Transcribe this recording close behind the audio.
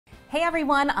Hey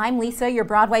everyone, I'm Lisa, your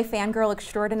Broadway fangirl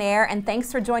extraordinaire, and thanks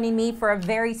for joining me for a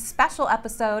very special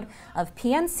episode of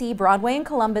PNC Broadway in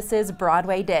Columbus's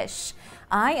Broadway Dish.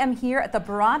 I am here at the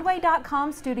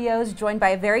Broadway.com studios joined by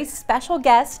a very special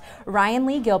guest, Ryan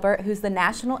Lee Gilbert, who's the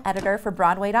national editor for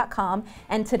Broadway.com,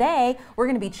 and today we're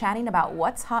going to be chatting about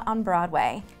what's hot on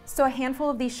Broadway. So a handful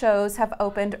of these shows have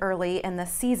opened early in the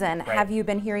season. Right. Have you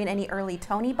been hearing any early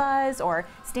Tony buzz or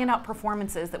standout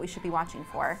performances that we should be watching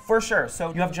for? For sure.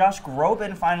 So you have Josh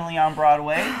Groban finally on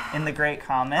Broadway in The Great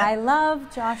Comet. I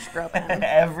love Josh Groban.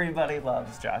 Everybody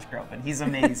loves Josh Groban. He's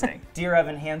amazing. Dear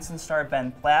Evan Hansen star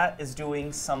Ben Platt is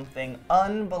doing something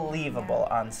unbelievable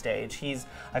on stage.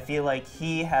 I feel like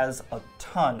he has a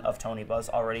ton of Tony buzz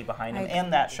already behind him,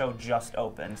 and that show just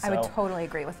opened. So. I would totally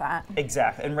agree with that.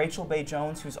 Exactly. And Rachel Bay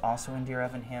Jones, who's also in Dear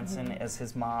Evan Hansen, as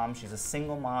his mom. She's a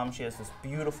single mom. She has this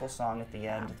beautiful song at the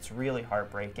end. It's really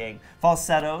heartbreaking.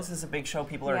 Falsettos is a big show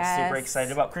people are super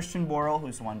excited about. Christian Borle,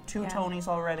 who's won 2 Tonys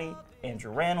already.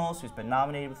 Andrew Rannells, who's been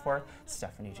nominated before.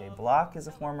 Stephanie J. Block is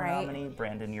a former nominee.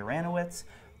 Brandon Uranowitz.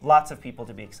 Lots of people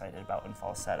to be excited about in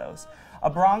Falsettos.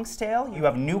 A Bronx Tale, you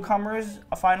have newcomers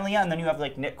finally on, and then you have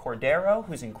like Nick Cordero,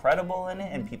 who's incredible in it,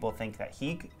 and people think that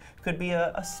he could be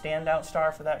a standout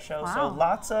star for that show. So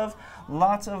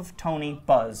lots of Tony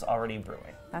buzz already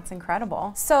brewing. That's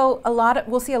incredible. So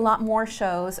we'll see a lot more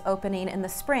shows opening in the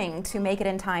spring to make it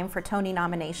in time for Tony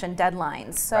nomination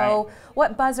deadlines. So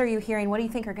what buzz are you hearing? What do you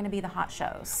think are going to be the hot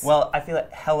shows? Well, I feel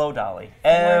like Hello Dolly.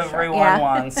 Everyone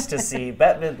wants to see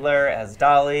Bette Midler as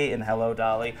Dolly in Hello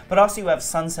Dolly. But also you have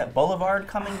Sunset Boulevard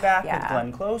coming back with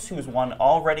Glenn Close, who's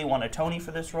already won a Tony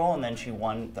for this role, and then she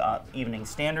won the Evening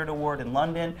Standard Award in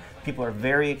London. People are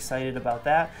very excited about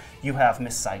that. You have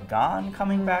Miss Saigon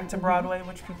coming back to Broadway,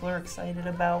 which people are excited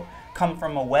about. Come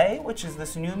From Away, which is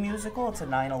this new musical. It's a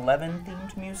 9/11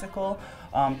 themed musical.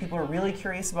 People are really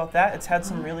curious about that. It's had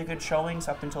some really good showings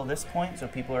up until this point, so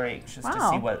people are anxious to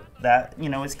see what that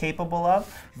is capable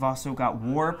of. You've also got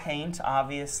War Paint,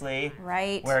 obviously.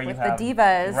 Right, where with the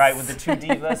divas. Right, with the 2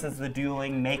 divas as the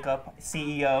dueling makeup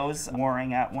CEOs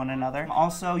warring at one another.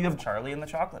 Also, you have Charlie and the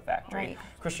Chocolate Factory. Right.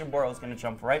 Christian Borle is going to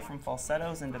jump right from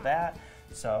Falsettos into that.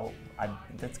 So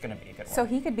that's going to be a good one. So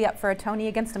he could be up for a Tony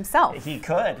against himself. He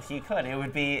could.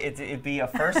 It'd be a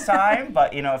first time,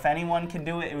 but if anyone can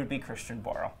do it, it would be Christian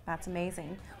Borle. That's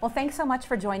amazing. Well, thanks so much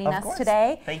for joining us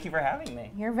today. Thank you for having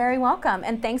me. You're very welcome.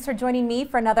 And thanks for joining me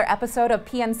for another episode of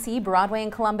PNC Broadway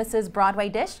in Columbus's Broadway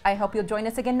Dish. I hope you'll join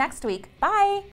us again next week. Bye.